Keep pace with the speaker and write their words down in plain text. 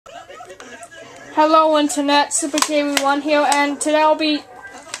Hello Internet, Super KV1 here, and today I'll be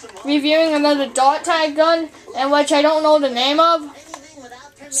reviewing another dot tag gun, and which I don't know the name of.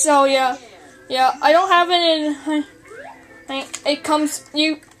 So yeah, I don't have it in. It comes,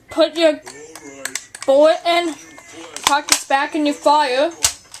 you put your bullet in, practice back, and you fire.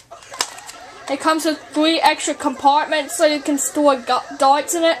 It comes with 3 extra compartments so you can store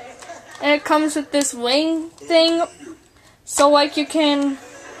darts in it, and it comes with this ring thing, so like you can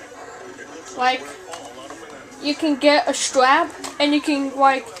get a strap and you can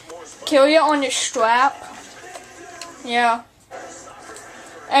carry it on your strap. Yeah.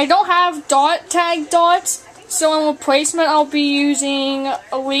 I don't have dot tag darts, so in replacement I'll be using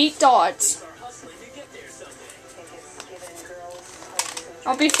elite darts.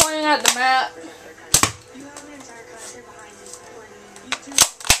 I'll be firing at the mat.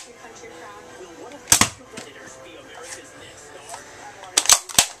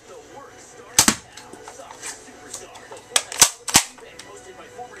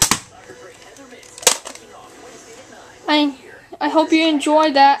 I hope you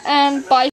enjoyed that, and bye.